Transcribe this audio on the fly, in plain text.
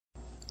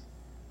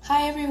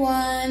Hi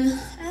everyone.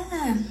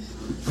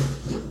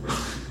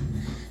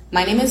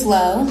 My name is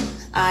Lo.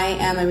 I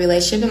am a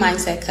relationship and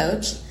mindset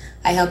coach.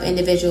 I help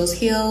individuals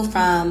heal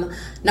from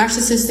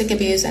narcissistic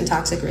abuse and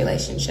toxic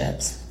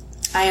relationships.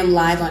 I am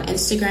live on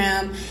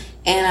Instagram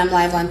and I'm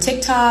live on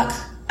TikTok.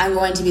 I'm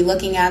going to be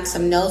looking at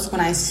some notes when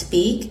I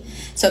speak.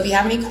 So if you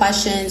have any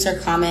questions or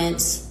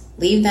comments,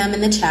 leave them in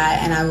the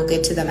chat and I will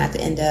get to them at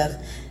the end of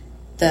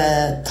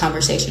the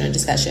conversation or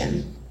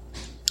discussion.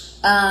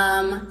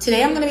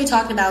 Today I'm going to be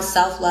talking about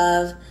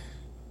self-love.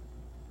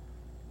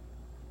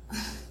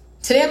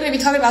 Today I'm going to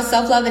be talking about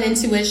self-love and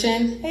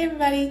intuition. Hey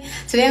everybody.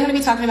 Today I'm going to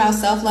be talking about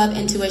self-love,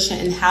 intuition,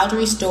 and how to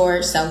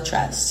restore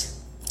self-trust.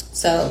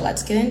 So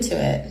let's get into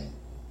it.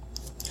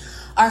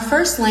 Our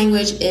first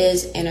language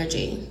is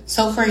energy.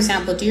 So for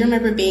example, do you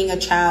remember being a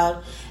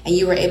child and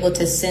you were able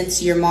to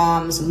sense your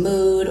mom's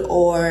mood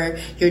or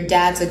your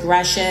dad's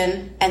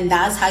aggression, and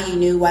that's how you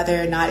knew whether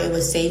or not it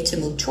was safe to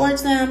move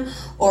towards them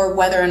or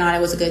whether or not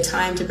it was a good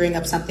time to bring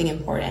up something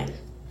important?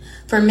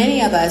 For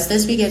many of us,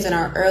 this begins in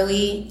our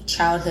early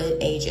childhood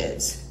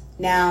ages.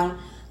 Now,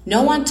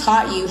 no one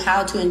taught you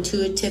how to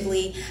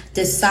intuitively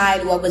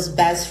decide what was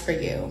best for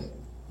you,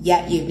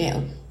 yet you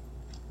knew.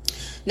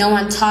 No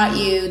one taught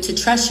you to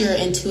trust your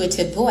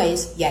intuitive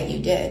voice, yet you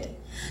did.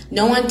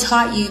 No one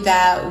taught you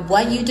that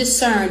what you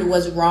discerned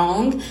was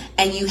wrong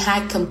and you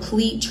had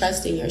complete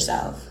trust in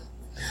yourself.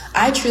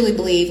 I truly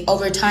believe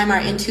over time our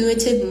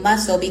intuitive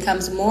muscle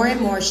becomes more and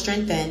more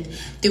strengthened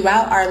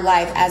throughout our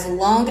life as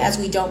long as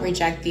we don't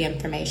reject the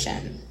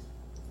information.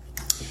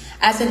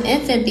 As an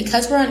infant,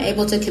 because we're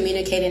unable to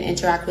communicate and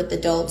interact with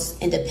adults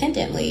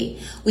independently,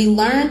 we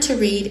learn to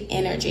read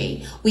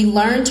energy. We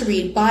learn to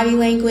read body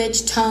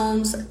language,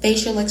 tones,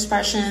 facial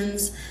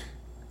expressions,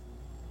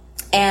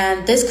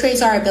 and this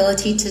creates our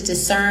ability to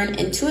discern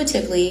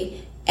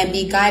intuitively and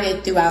be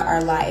guided throughout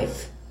our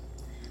life.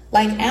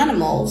 Like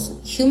animals,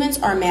 humans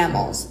are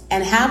mammals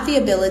and have the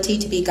ability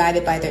to be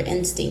guided by their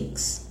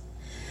instincts.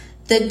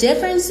 The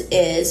difference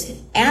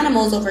is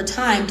animals over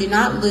time do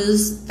not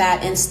lose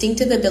that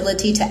instinctive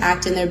ability to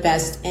act in their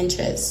best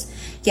interests,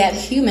 yet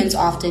humans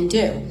often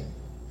do.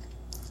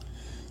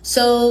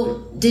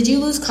 So did you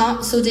lose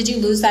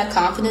that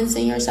confidence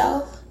in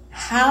yourself?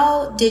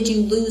 How did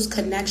you lose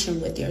connection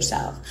with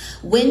yourself?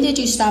 When did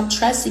you stop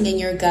trusting in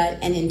your gut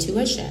and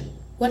intuition?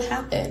 What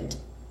happened?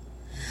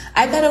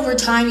 I bet over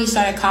time you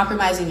started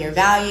compromising your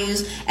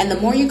values, and the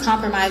more you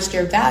compromised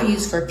your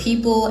values for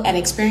people and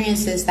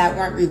experiences that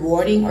weren't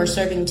rewarding or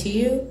serving to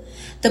you,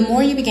 the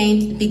more you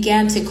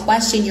began to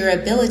question your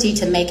ability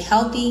to make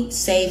healthy,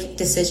 safe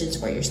decisions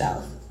for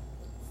yourself.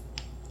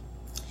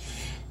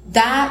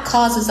 That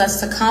causes us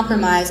to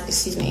compromise,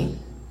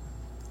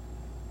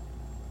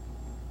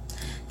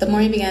 The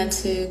more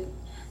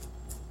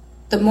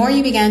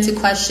you began to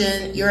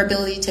question your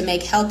ability to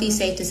make healthy,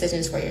 safe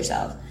decisions for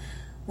yourself,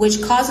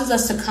 which causes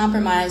us to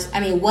compromise.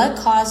 What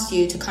caused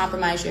you to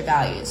compromise your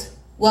values?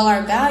 Well,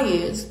 our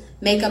values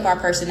make up our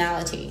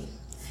personality.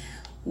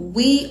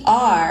 We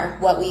are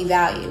what we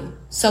value.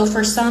 So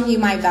for some, you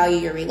might value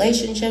your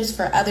relationships.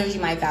 For others,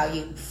 you might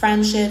value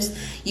friendships.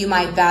 You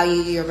might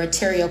value your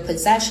material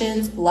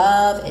possessions,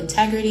 love,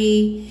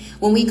 integrity.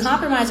 When we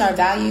compromise our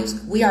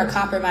values, we are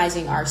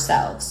compromising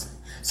ourselves.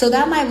 So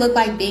that might look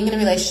like being in a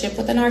relationship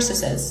with a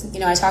narcissist.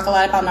 I talk a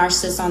lot about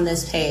narcissists on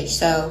this page.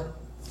 So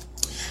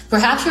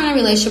perhaps you're in a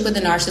relationship with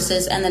a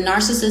narcissist and the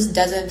narcissist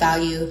doesn't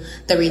value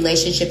the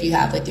relationship you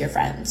have with your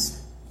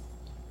friends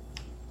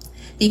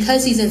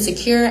because he's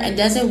insecure and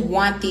doesn't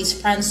want these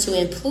friends to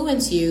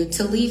influence you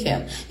to leave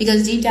him,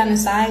 because deep down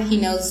inside, he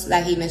knows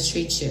that he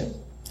mistreats you.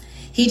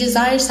 He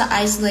desires to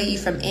isolate you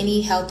from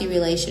any healthy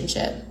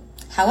relationship.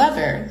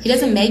 However, he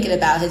doesn't make it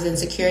about his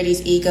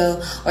insecurities,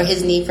 ego, or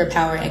his need for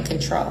power and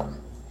control.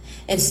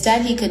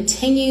 Instead, he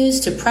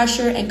continues to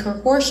pressure and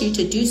coerce you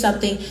to do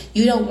something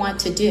you don't want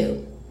to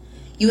do.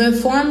 You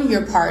inform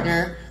your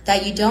partner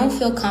that you don't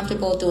feel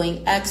comfortable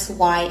doing X,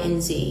 Y,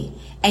 and Z,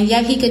 and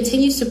yet he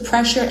continues to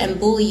pressure and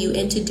bully you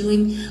into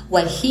doing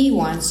what he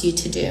wants you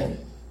to do,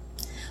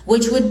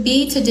 which would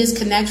be to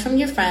disconnect from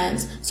your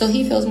friends so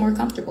he feels more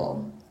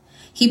comfortable.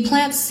 He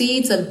plants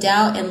seeds of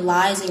doubt and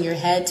lies in your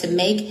head to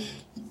make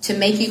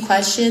you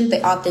question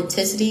the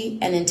authenticity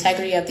and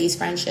integrity of these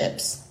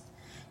friendships.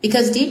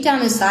 Because deep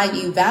down inside,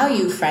 you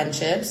value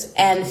friendships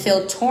and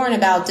feel torn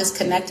about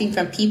disconnecting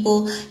from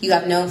people you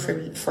have known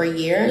for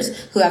years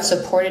who have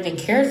supported and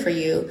cared for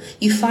you.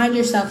 You find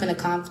yourself in a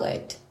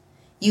conflict.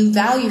 You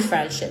value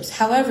friendships.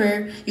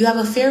 However, you have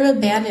a fear of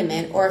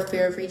abandonment or a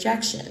fear of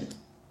rejection.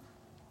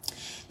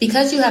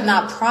 Because you have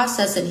not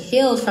processed and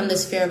healed from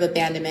this fear of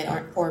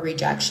abandonment or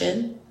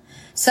rejection,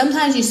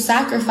 sometimes you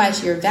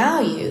sacrifice your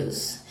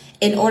values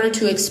in order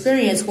to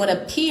experience what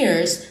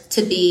appears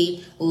to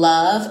be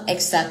love,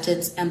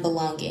 acceptance, and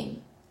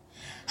belonging.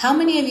 How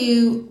many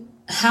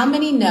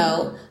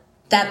know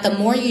that the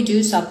more you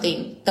do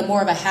something, the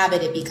more of a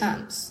habit it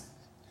becomes?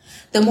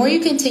 The more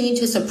you continue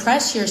to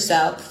suppress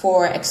yourself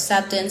for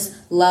acceptance,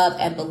 love,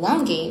 and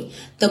belonging,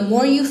 the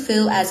more you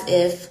feel as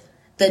if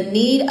the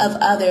need of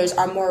others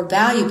are more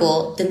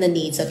valuable than the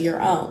needs of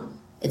your own.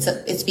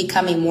 It's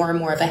becoming more and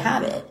more of a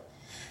habit.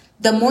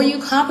 The more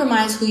you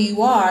compromise who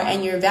you are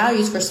and your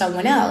values for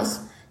someone else,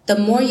 the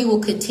more you will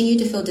continue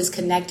to feel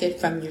disconnected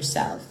from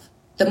yourself.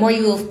 The more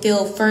you will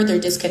feel further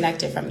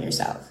disconnected from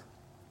yourself.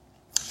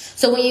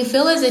 So when you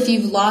feel as if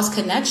you've lost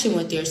connection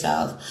with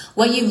yourself,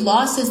 what you've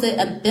lost is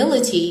the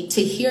ability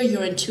to hear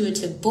your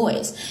intuitive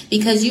voice,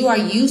 because you are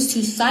used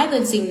to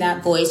silencing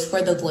that voice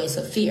for the voice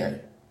of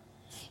fear.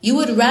 You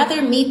would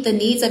rather meet the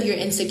needs of your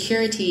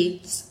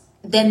insecurities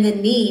than the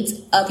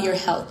needs of your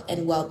health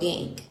and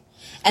well-being.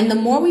 And the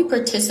more we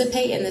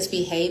participate in this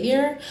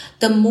behavior,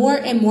 the more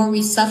and more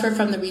we suffer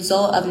from the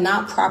result of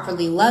not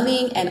properly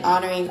loving and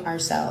honoring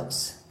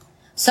ourselves.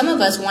 Some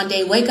of us one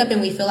day wake up and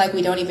we feel like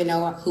we don't even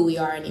know who we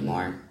are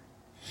anymore.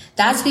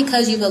 That's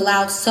because you've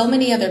allowed so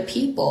many other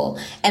people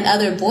and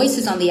other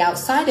voices on the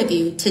outside of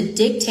you to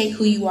dictate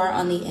who you are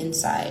on the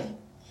inside.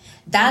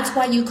 That's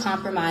why you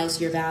compromise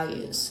your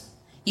values.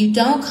 You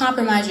don't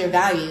compromise your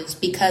values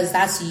because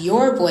that's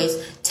your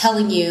voice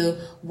telling you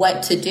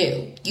what to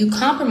do. You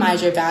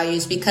compromise your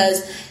values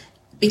because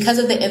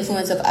of the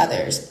influence of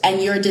others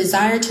and your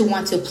desire to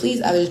want to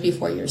please others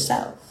before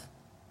yourself,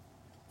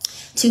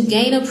 to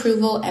gain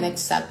approval and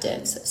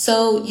acceptance.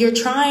 So you're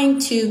trying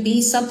to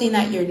be something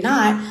that you're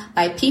not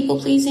by people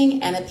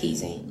pleasing and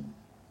appeasing.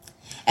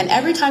 And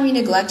every time you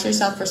neglect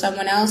yourself for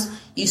someone else,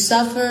 you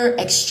suffer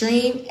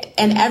extreme.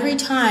 And every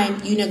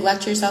time you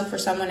neglect yourself for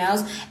someone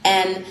else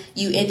and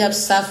you end up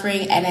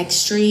suffering an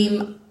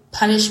extreme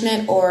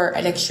punishment or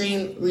an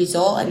extreme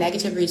result, a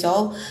negative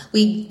result,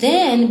 we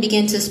then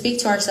begin to speak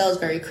to ourselves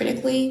very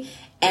critically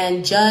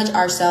and judge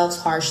ourselves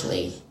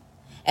harshly.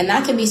 And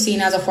that can be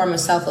seen as a form of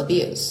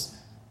self-abuse.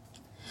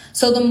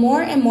 So the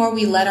more and more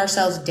we let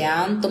ourselves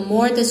down, the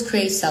more this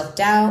creates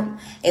self-doubt,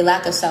 a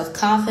lack of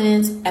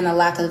self-confidence, and a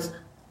lack of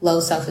low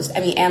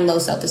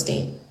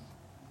self-esteem.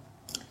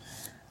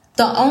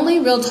 The only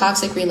real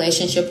toxic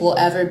relationship we'll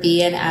ever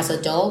be in as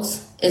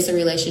adults is the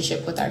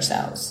relationship with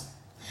ourselves.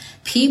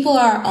 People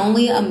are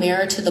only a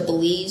mirror to the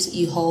beliefs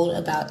you hold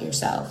about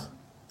yourself.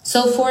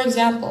 So for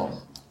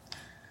example,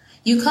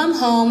 you come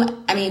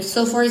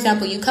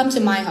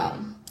to my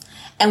home.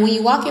 And when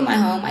you walk in my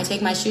home, I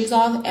take my shoes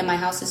off and my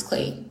house is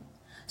clean.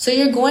 So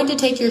you're going to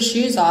take your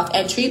shoes off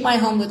and treat my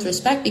home with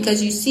respect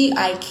because you see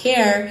I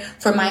care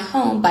for my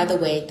home by the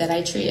way that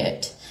I treat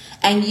it.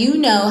 And you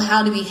know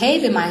how to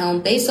behave in my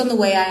home based on the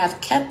way I have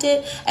kept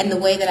it and the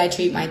way that I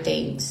treat my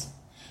things.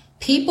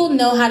 People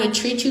know how to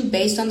treat you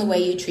based on the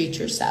way you treat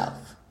yourself.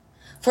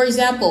 For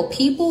example,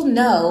 people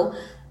know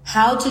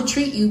how to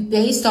treat you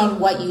based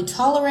on what you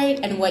tolerate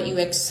and what you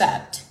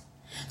accept.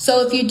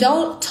 So if you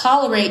don't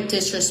tolerate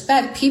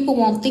disrespect, people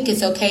won't think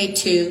it's okay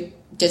to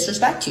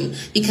disrespect you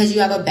because you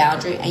have a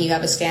boundary and you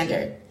have a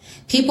standard.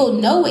 People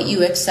know what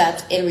you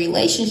accept in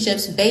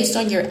relationships based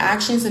on your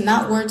actions and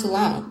not words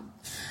alone.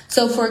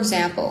 So for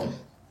example,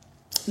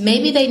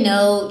 maybe they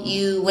know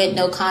you went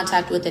no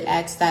contact with an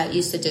ex that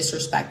used to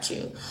disrespect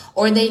you,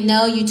 or they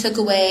know you took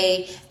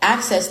away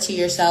access to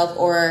yourself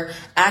or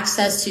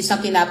access to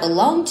something that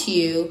belonged to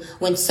you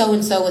when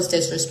so-and-so was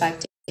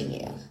disrespecting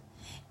you.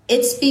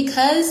 It's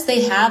because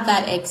they have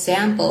that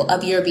example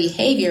of your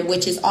behavior,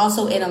 which is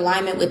also in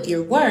alignment with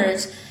your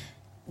words,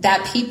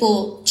 that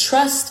people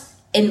trust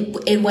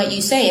in what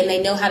you say and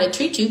they know how to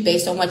treat you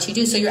based on what you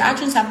do. So your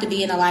actions have to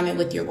be in alignment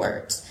with your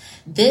words.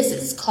 This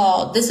is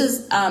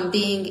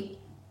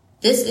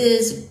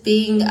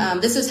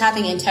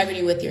having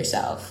integrity with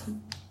yourself.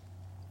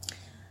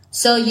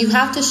 So you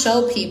have to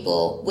show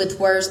people with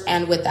words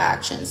and with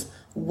actions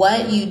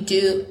what you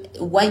do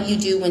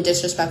when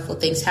disrespectful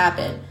things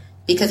happen.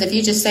 Because if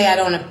you just say, I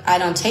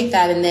don't take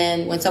that, and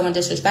then when someone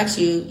disrespects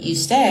you, you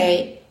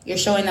stay, you're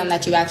showing them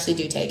that you actually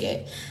do take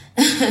it.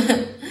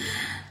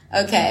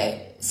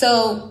 Okay,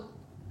 so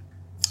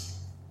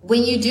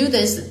when you do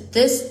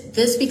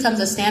this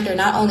becomes a standard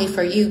not only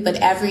for you, but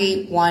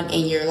everyone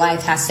in your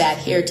life has to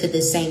adhere to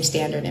this same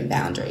standard and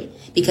boundary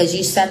because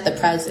you set the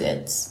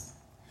precedents.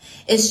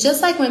 It's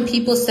just like when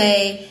people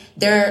say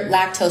they're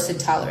lactose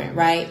intolerant,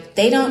 right?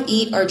 They don't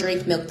eat or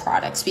drink milk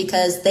products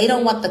because they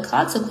don't want the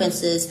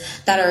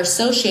consequences that are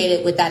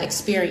associated with that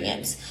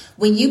experience.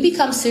 When you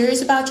become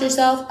serious about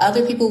yourself,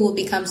 other people will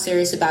become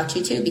serious about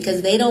you too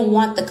because they don't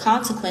want the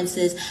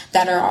consequences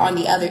that are on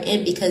the other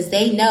end because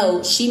they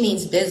know she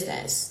means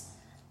business.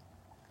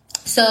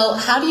 So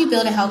how do you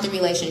build a healthy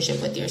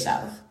relationship with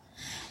yourself?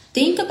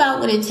 Think about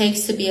what it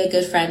takes to be a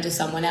good friend to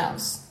someone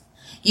else.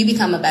 You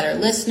become a better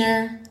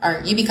listener,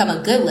 or you become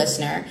a good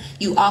listener.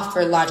 You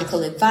offer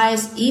logical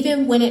advice,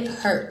 even when it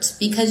hurts,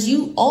 because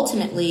you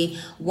ultimately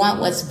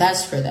want what's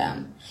best for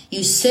them.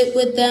 You sit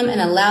with them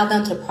and allow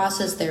them to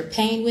process their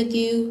pain with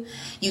you.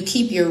 You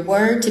keep your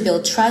word to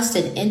build trust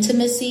and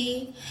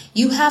intimacy.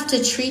 You have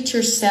to treat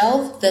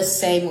yourself the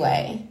same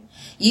way.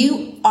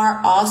 You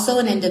are also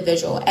an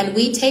individual, and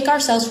we take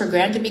ourselves for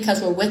granted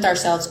because we're with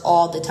ourselves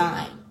all the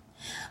time.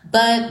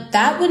 But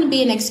that wouldn't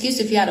be an excuse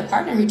if you had a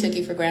partner who took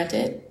you for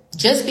granted.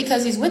 Just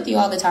because he's with you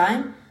all the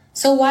time.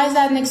 So why is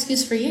that an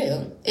excuse for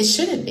you? It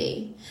shouldn't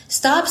be.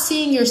 Stop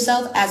seeing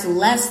yourself as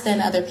less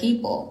than other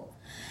people.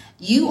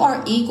 You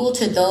are equal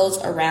to those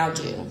around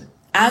you.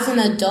 As an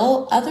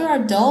adult, other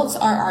adults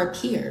are our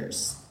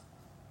peers.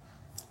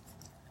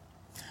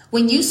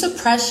 When you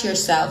suppress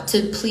yourself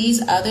to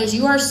please others,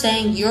 you are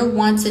saying your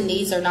wants and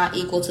needs are not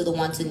equal to the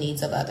wants and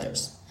needs of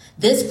others.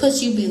 This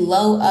puts you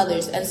below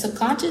others, and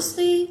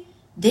subconsciously,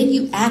 then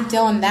you act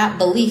on that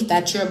belief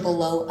that you're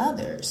below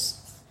others.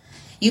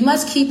 You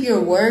must keep your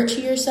word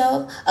to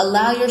yourself.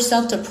 Allow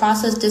yourself to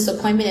process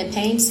disappointment and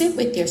pain. Sit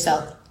with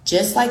yourself,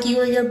 just like you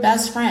are your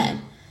best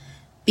friend.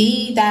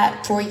 Be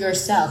that for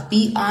yourself.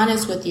 Be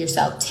honest with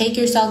yourself. Take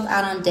yourself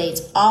out on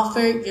dates. Offer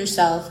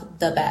yourself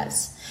the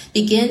best.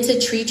 Begin to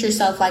treat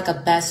yourself like a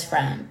best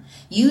friend.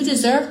 You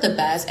deserve the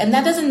best. And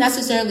that doesn't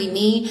necessarily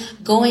mean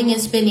going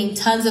and spending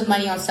tons of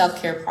money on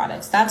self-care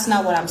products. That's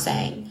not what I'm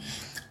saying.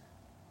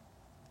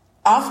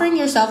 Offering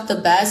yourself the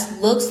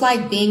best looks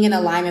like being in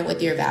alignment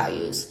with your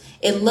values.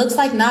 It looks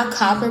like not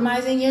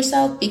compromising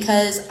yourself,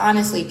 because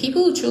honestly,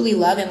 people who truly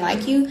love and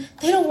like you,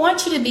 they don't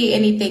want you to be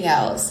anything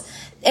else.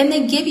 And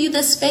they give you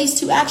the space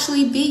to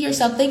actually be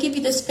yourself. They give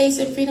you the space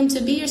and freedom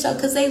to be yourself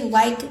because they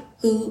like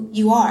who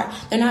you are.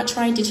 They're not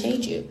trying to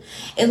change you.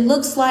 It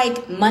looks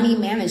like money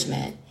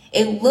management.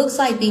 It looks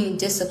like being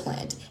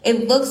disciplined.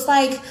 It looks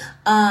like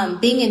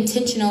being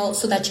intentional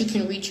so that you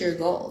can reach your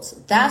goals.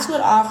 That's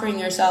what offering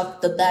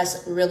yourself the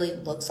best really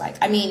looks like.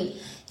 I mean,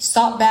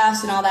 salt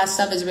baths and all that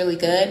stuff is really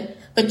good,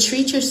 but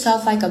treat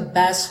yourself like a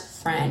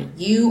best friend.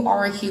 You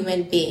are a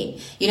human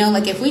being. You know,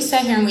 like if we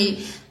sat here and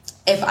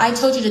if I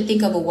told you to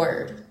think of a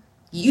word,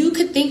 you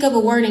could think of a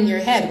word in your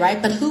head,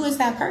 right? But who is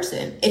that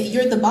person if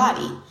you're the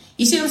body?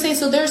 You see what I'm saying?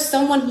 So there's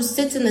someone who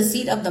sits in the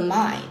seat of the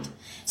mind.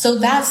 So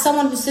that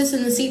someone who sits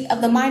in the seat of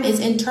the mind is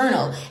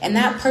internal, and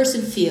that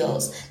person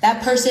feels,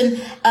 that person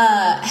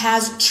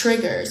has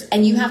triggers,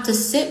 and you have to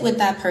sit with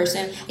that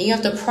person and you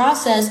have to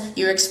process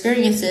your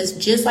experiences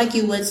just like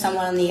you would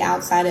someone on the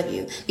outside of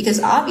you. Because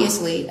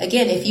obviously,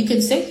 again, if you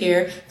can sit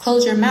here,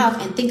 close your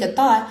mouth and think a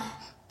thought,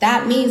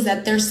 that means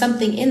that there's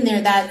something in there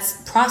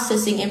that's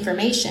processing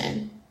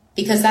information,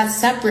 because that's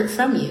separate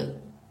from you,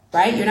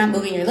 right? You're not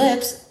moving your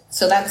lips.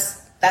 So that's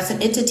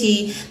an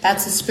entity,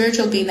 that's a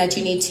spiritual being that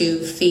you need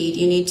to feed.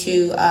 You need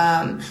to,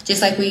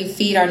 just like we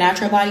feed our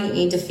natural body, you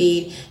need to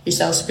feed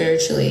yourself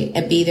spiritually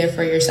and be there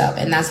for yourself.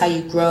 And that's how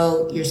you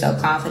grow your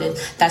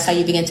self-confidence. That's how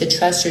you begin to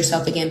trust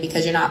yourself again,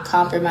 because you're not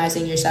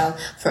compromising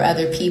yourself for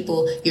other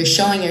people. You're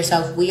showing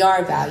yourself we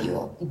are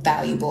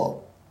valuable.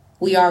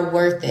 We are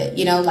worth it,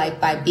 you know,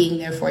 like by being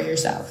there for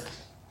yourself.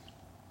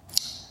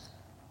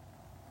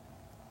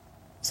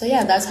 So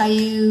yeah, that's how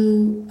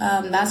you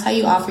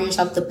offer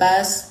yourself the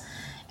best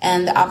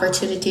and the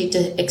opportunity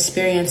to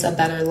experience a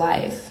better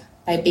life,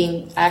 by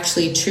being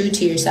actually true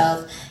to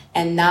yourself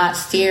and not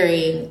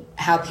fearing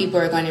how people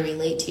are going to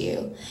relate to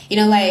you. You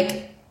know,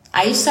 like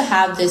I used to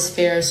have this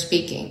fear of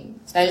speaking.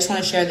 So I just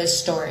want to share this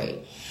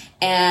story.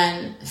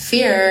 And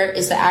fear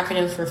is the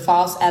acronym for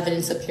false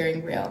evidence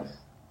appearing real.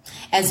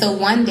 And so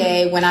one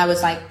day when I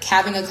was like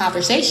having a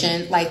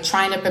conversation, like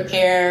trying to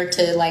prepare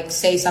to like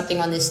say something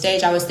on this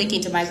stage, I was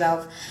thinking to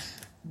myself,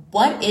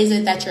 what is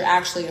it that you're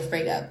actually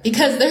afraid of?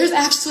 Because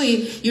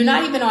you're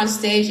not even on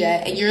stage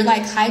yet and you're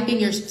like hyping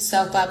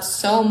yourself up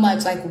so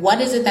much. Like, what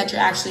is it that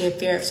you're actually in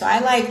fear of? So I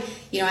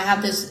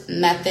have this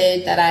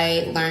method that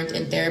I learned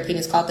in therapy, and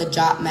it's called the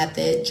JOT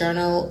method.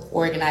 Journal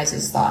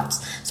organizes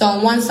thoughts. So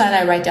on one side,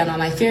 I write down all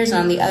my fears, and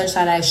on the other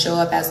side, I show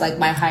up as like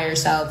my higher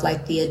self,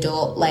 like the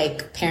adult,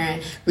 like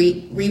parent,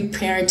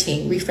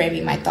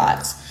 reframing my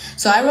thoughts.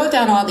 So I wrote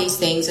down all these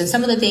things, and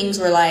some of the things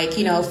were like,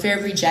 you know, fear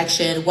of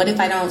rejection. What if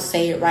I don't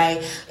say it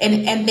right?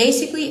 And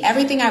basically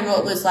everything I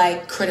wrote was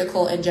like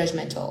critical and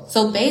judgmental.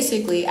 So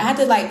basically I had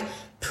to like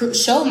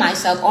show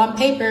myself on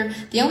paper,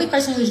 the only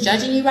person who's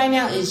judging you right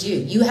now is you.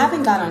 You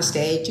haven't got on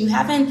stage. You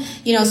haven't,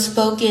 you know,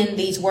 spoken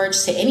these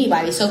words to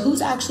anybody. So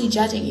who's actually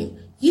judging you?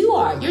 You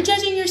are. You're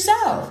judging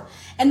yourself.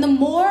 And the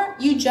more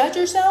you judge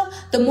yourself,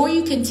 the more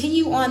you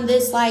continue on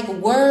this like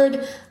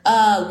word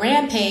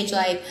rampage.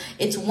 Like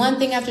it's one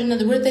thing after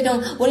another. What if they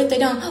don't? What if they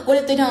don't? What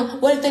if they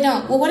don't? What if they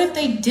don't? Well, what if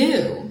they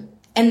do?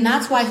 And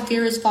that's why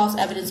fear is false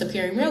evidence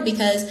appearing real,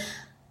 because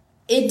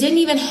it didn't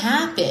even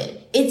happen.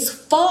 It's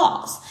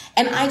false.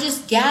 And I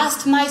just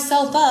gassed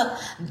myself up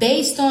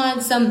based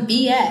on some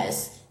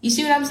BS. You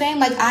see what I'm saying?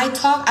 Like I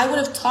would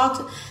have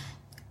talked.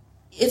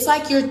 It's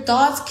like your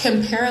thoughts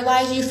can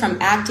paralyze you from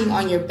acting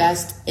on your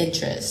best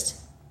interest.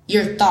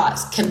 Your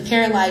thoughts can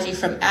paralyze you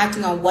from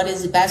acting on what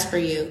is best for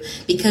you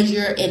because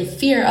you're in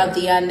fear of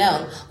the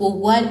unknown. Well,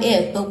 what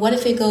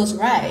if it goes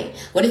right?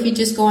 What if you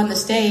just go on the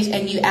stage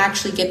and you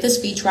actually get the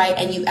speech right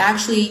and you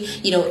actually,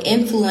 you know,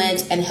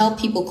 influence and help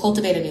people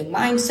cultivate a new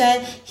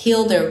mindset,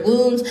 heal their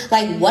wounds?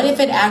 Like, what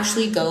if it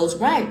actually goes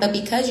right? But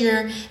because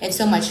you're in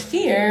so much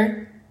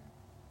fear,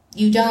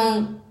 you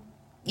don't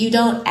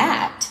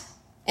act.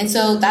 And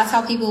so that's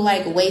how people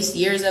like waste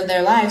years of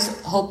their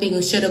lives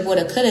hoping shoulda,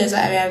 woulda, coulda.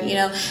 I mean, you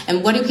know,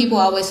 and what do people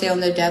always say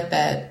on their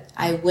deathbed?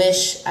 I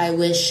wish.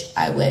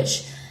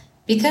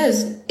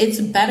 Because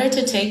it's better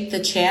to take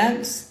the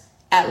chance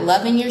at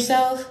loving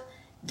yourself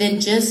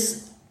than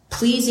just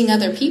pleasing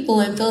other people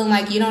and feeling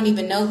like you don't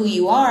even know who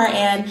you are.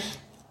 And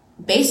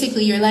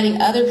basically you're letting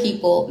other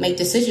people make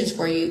decisions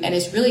for you. And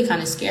it's really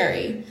kind of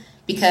scary,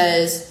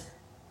 because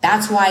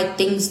that's why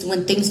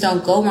when things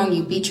don't go wrong,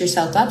 you beat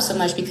yourself up so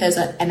much, because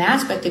an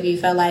aspect of you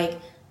felt like,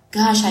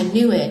 gosh, I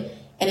knew it.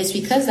 And it's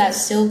because that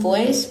still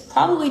voice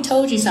probably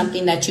told you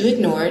something that you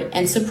ignored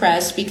and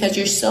suppressed, because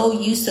you're so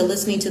used to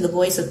listening to the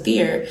voice of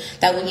fear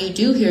that when you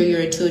do hear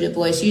your intuitive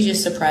voice, you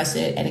just suppress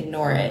it and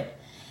ignore it.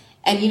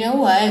 And you know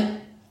what?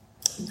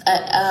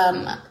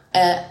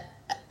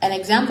 An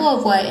example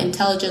of what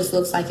intelligence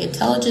looks like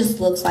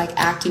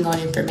acting on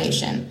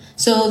information.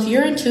 So if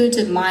your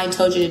intuitive mind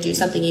told you to do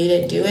something, you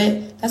didn't do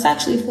it, that's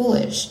actually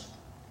foolish.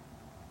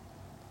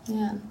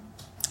 Yeah.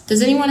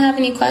 Does anyone have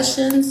any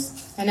questions?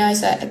 I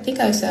think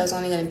I said I was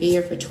only going to be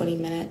here for 20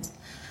 minutes.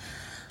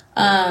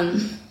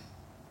 I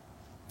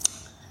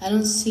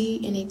don't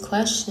see any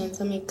questions.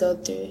 Let me go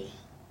through.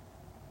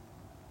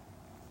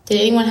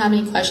 Did anyone have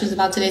any questions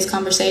about today's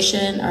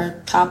conversation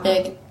or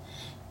topic?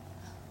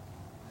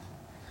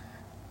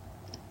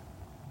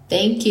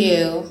 Thank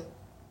you.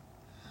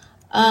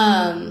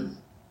 If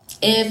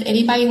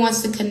anybody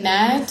wants to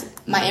connect,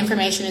 my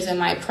information is in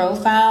my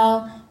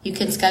profile. You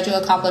can schedule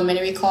a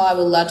complimentary call. I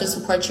would love to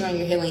support you on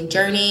your healing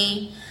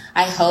journey.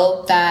 I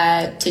hope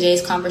that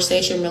today's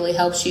conversation really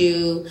helps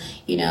you,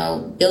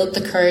 build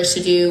the courage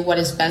to do what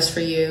is best for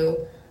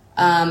you,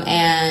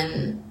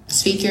 and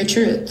speak your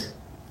truth,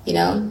 You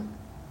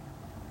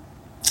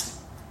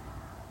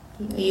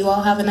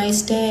all have a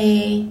nice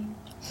day.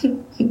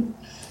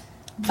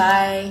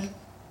 Bye.